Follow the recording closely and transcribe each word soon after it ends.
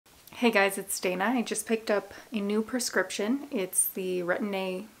Hey guys, it's Dana. I just picked up a new prescription. It's the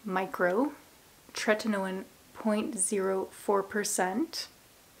Retin-A Micro Tretinoin 0.04%.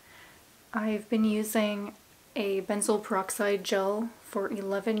 I've been using a benzoyl peroxide gel for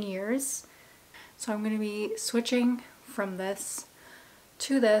 11 years. So I'm going to be switching from this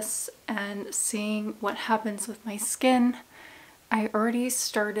to this and seeing what happens with my skin. I already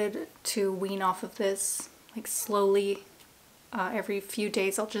started to wean off of this, like slowly. Every few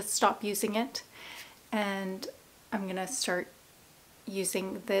days I'll just stop using it, and I'm gonna start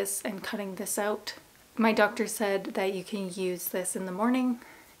using this and cutting this out. My doctor said that you can use this in the morning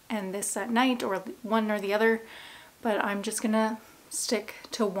and this at night, or one or the other, but I'm just gonna stick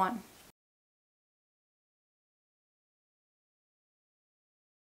to one.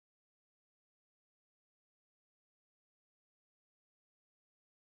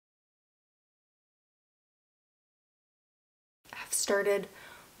 I've started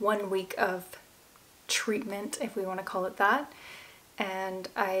 1 week of treatment, if we want to call it that, and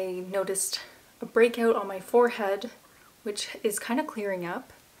I noticed a breakout on my forehead, which is kind of clearing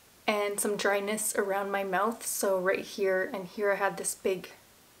up, and some dryness around my mouth. So right here and here I had this big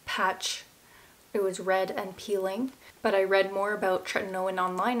patch. It was red and peeling, but I read more about tretinoin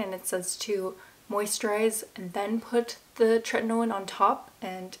online, and it says to moisturize and then put the tretinoin on top,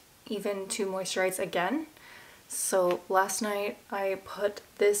 and even to moisturize again. So last night I put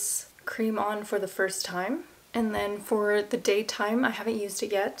this cream on for the first time, and then for the daytime I haven't used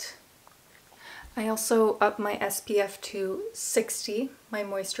it yet. I also upped my SPF to 60. My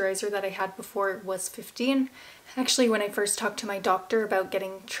moisturizer that I had before was 15. Actually, when I first talked to my doctor about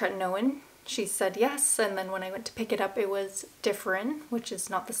getting tretinoin, she said yes, and then when I went to pick it up it was different, which is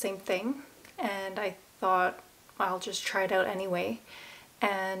not the same thing, and I thought I'll just try it out anyway.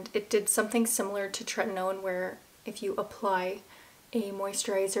 And it did something similar to tretinoin, where if you apply a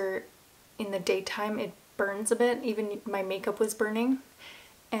moisturizer in the daytime it burns a bit. Even my makeup was burning,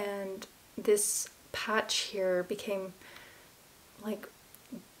 and this patch here became like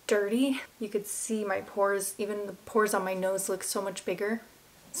dirty. You could see my pores, even the pores on my nose look so much bigger.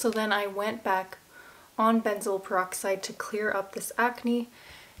 So then I went back on benzoyl peroxide to clear up this acne,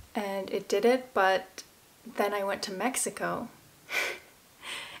 and it did it, but then I went to Mexico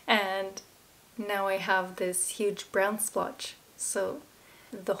and now I have this huge brown splotch. So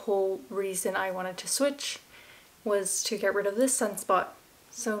the whole reason I wanted to switch was to get rid of this sunspot.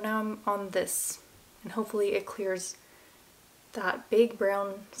 So now I'm on this, and hopefully it clears that big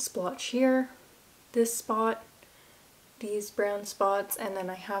brown splotch here, this spot, these brown spots, and then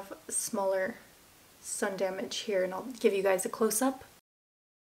I have smaller sun damage here, and I'll give you guys a close-up.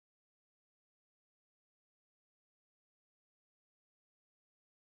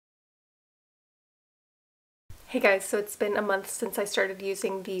 Hey guys, so it's been a month since I started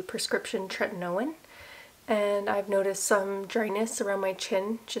using the prescription tretinoin, and I've noticed some dryness around my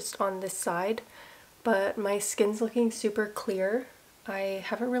chin, just on this side, but my skin's looking super clear. I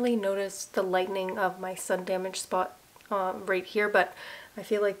haven't really noticed the lightening of my sun damage spot right here, but I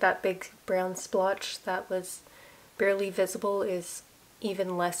feel like that big brown splotch that was barely visible is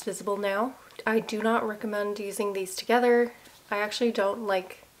even less visible now. I do not recommend using these together. I actually don't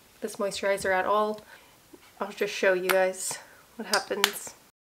like this moisturizer at all. I'll just show you guys what happens.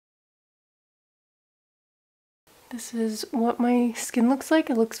 This is what my skin looks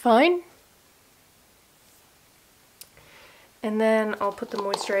like. It looks fine. And then I'll put the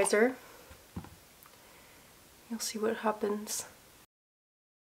moisturizer. You'll see what happens.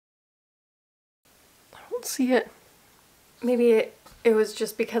 I don't see it. Maybe it was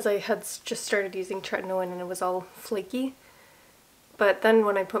just because I had just started using tretinoin and it was all flaky. But then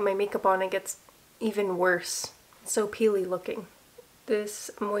when I put my makeup on, it gets even worse. It's so peely looking. This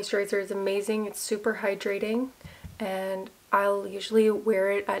moisturizer is amazing. It's super hydrating, and I'll usually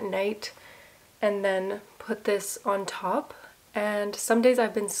wear it at night and then put this on top. And some days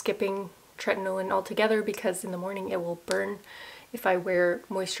I've been skipping tretinoin altogether because in the morning it will burn if I wear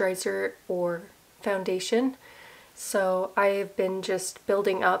moisturizer or foundation. So I've been just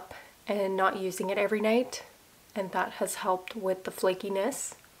building up and not using it every night, and that has helped with the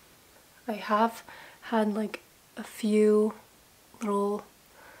flakiness. I have had like a few little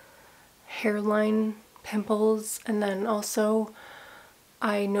hairline pimples, and then also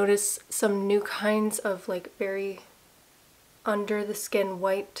I noticed some new kinds of like very under the skin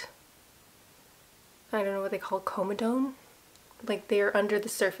white, I don't know what they call, comedone, like they're under the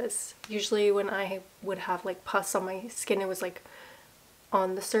surface. Usually when I would have like pus on my skin, it was like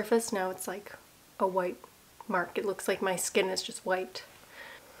on the surface. Now it's like a white mark. It looks like my skin is just white.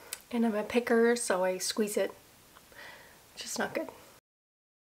 And I'm a picker, so I squeeze it, which is not good.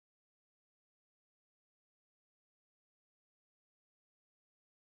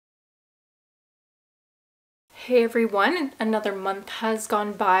 Hey everyone, another month has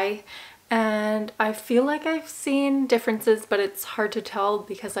gone by and I feel like I've seen differences, but it's hard to tell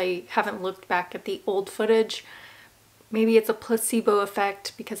because I haven't looked back at the old footage. Maybe it's a placebo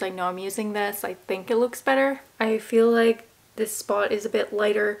effect because I know I'm using this. I think it looks better. I feel like this spot is a bit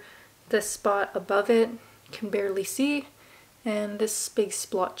lighter. This spot above it you can barely see, and this big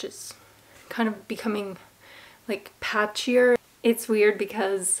splotch is kind of becoming like patchier. It's weird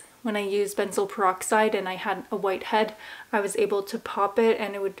because when I used benzoyl peroxide and I had a white head, I was able to pop it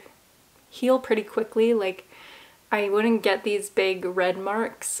and it would heal pretty quickly. Like, I wouldn't get these big red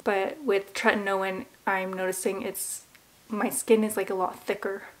marks, but with tretinoin I'm noticing my skin is like a lot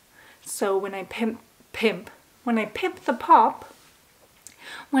thicker. So when I when I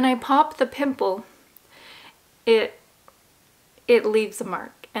pop the pimple, it leaves a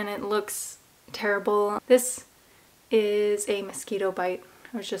mark and it looks terrible. This is a mosquito bite.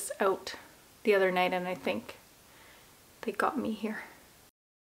 I was just out the other night and I think they got me here.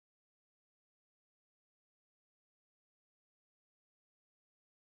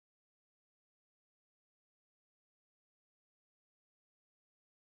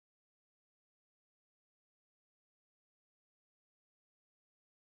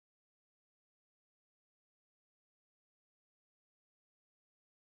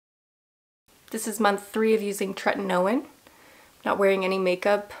 This is month 3 of using tretinoin. Not wearing any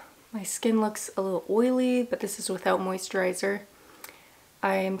makeup. My skin looks a little oily, but this is without moisturizer.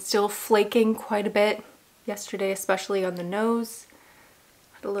 I am still flaking quite a bit. Yesterday, especially on the nose.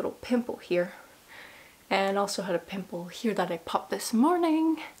 Had a little pimple here. And also had a pimple here that I popped this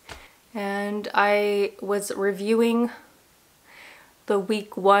morning. And I was reviewing the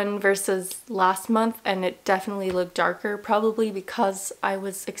week 1 versus last month, and it definitely looked darker, probably because I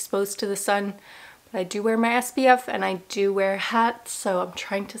was exposed to the sun. But I do wear my SPF and I do wear a hat, so I'm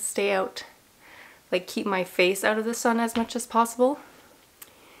trying to stay out, like keep my face out of the sun as much as possible.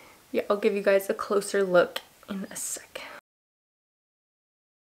 Yeah, I'll give you guys a closer look in a sec.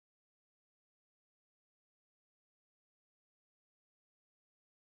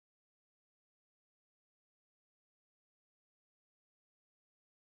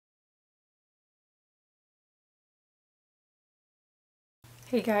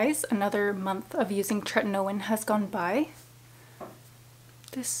 Hey guys, another month of using tretinoin has gone by.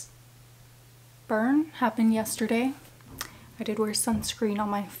 This burn happened yesterday. I did wear sunscreen on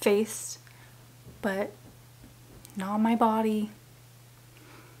my face, but not on my body.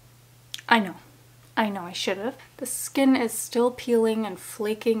 I know I should have. The skin is still peeling and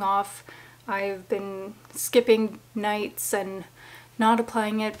flaking off. I've been skipping nights and not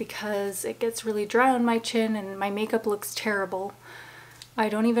applying it because it gets really dry on my chin and my makeup looks terrible. I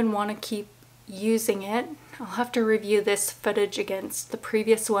don't even want to keep using it. I'll have to review this footage against the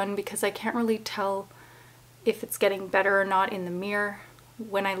previous one because I can't really tell if it's getting better or not in the mirror.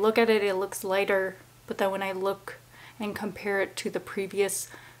 When I look at it, it looks lighter, but then when I look and compare it to the previous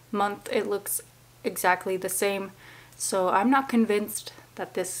month, it looks exactly the same. So I'm not convinced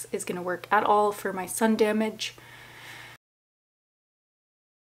that this is going to work at all for my sun damage.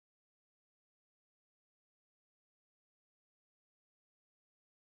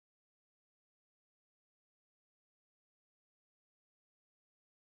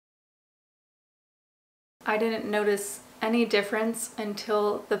 I didn't notice any difference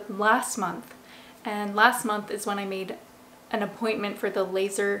until the last month, and last month is when I made an appointment for the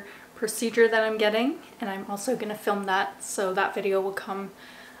laser procedure that I'm getting, and I'm also going to film that, so that video will come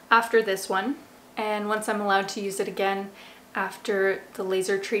after this one. And once I'm allowed to use it again after the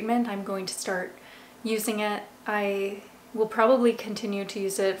laser treatment, I'm going to start using it. I will probably continue to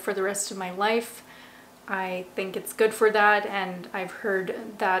use it for the rest of my life. I think it's good for that, and I've heard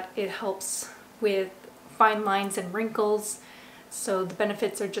that it helps with fine lines and wrinkles, so the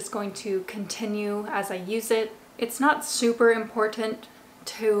benefits are just going to continue as I use it. It's not super important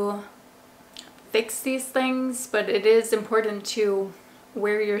to fix these things, but it is important to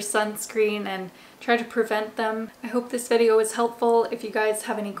wear your sunscreen and try to prevent them. I hope this video was helpful. If you guys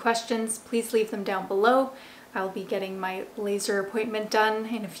have any questions, please leave them down below. I'll be getting my laser appointment done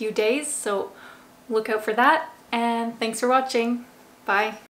in a few days, so look out for that, and thanks for watching. Bye.